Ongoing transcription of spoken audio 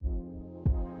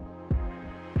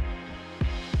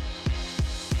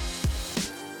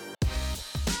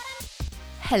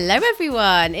Hello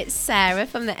everyone, it's Sarah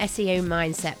from the SEO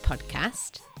Mindset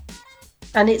podcast.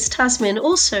 And it's Tasmin,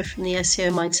 also from the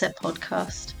SEO Mindset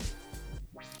podcast.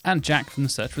 And Jack from the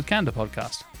Search with Candour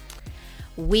podcast.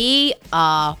 We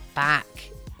are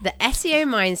back. The SEO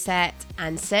Mindset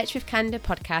and Search with Candour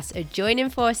podcast are joining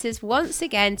forces once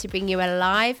again to bring you a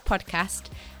live podcast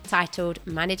titled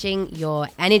Managing Your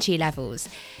Energy Levels.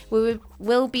 We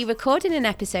will be recording an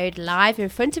episode live in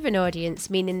front of an audience,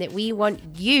 meaning that we want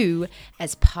you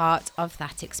as part of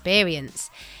that experience.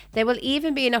 There will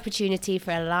even be an opportunity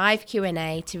for a live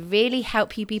Q&A to really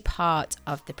help you be part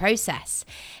of the process.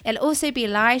 It'll also be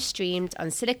live streamed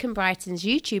on Silicon Brighton's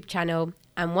YouTube channel,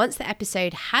 and once the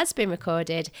episode has been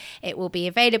recorded, it will be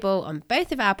available on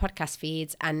both of our podcast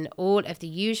feeds and all of the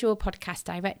usual podcast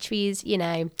directories,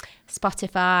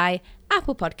 Spotify,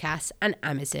 Apple Podcasts, and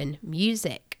Amazon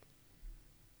Music.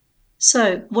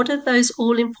 So, what are those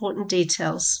all-important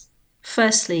details?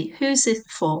 Firstly, who's it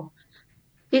for?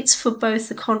 It's for both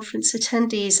the conference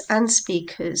attendees and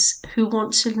speakers who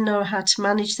want to know how to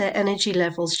manage their energy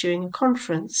levels during a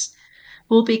conference.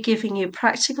 We'll be giving you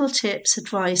practical tips,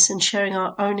 advice, and sharing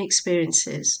our own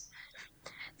experiences.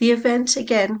 The event,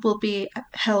 again, will be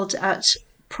held at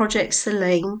Projects The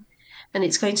Lane, and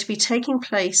it's going to be taking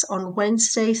place on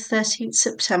Wednesday, 13th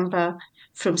September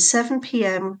from 7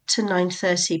 p.m. to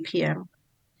 9:30 p.m.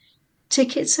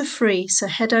 Tickets are free, so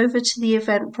head over to the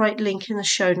Eventbrite link in the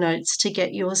show notes to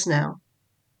get yours now.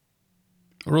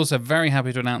 We're also very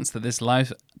happy to announce that this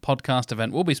live podcast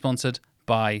event will be sponsored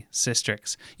by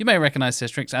Systrix. You may recognise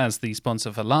Systrix as the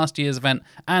sponsor for last year's event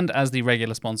and as the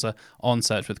regular sponsor on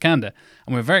Search with Candour.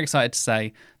 And we're very excited to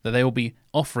say that they will be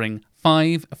offering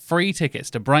 5 free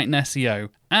tickets to Brighton SEO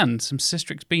and some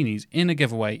Systrix beanies in a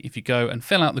giveaway if you go and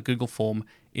fill out the Google form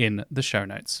in the show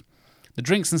notes. The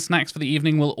drinks and snacks for the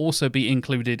evening will also be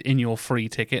included in your free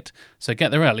ticket, so get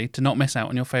there early to not miss out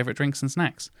on your favourite drinks and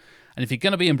snacks. And if you're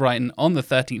going to be in Brighton on the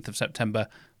 13th of September,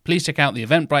 please check out the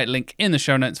Eventbrite link in the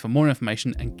show notes for more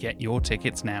information and get your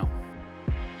tickets now.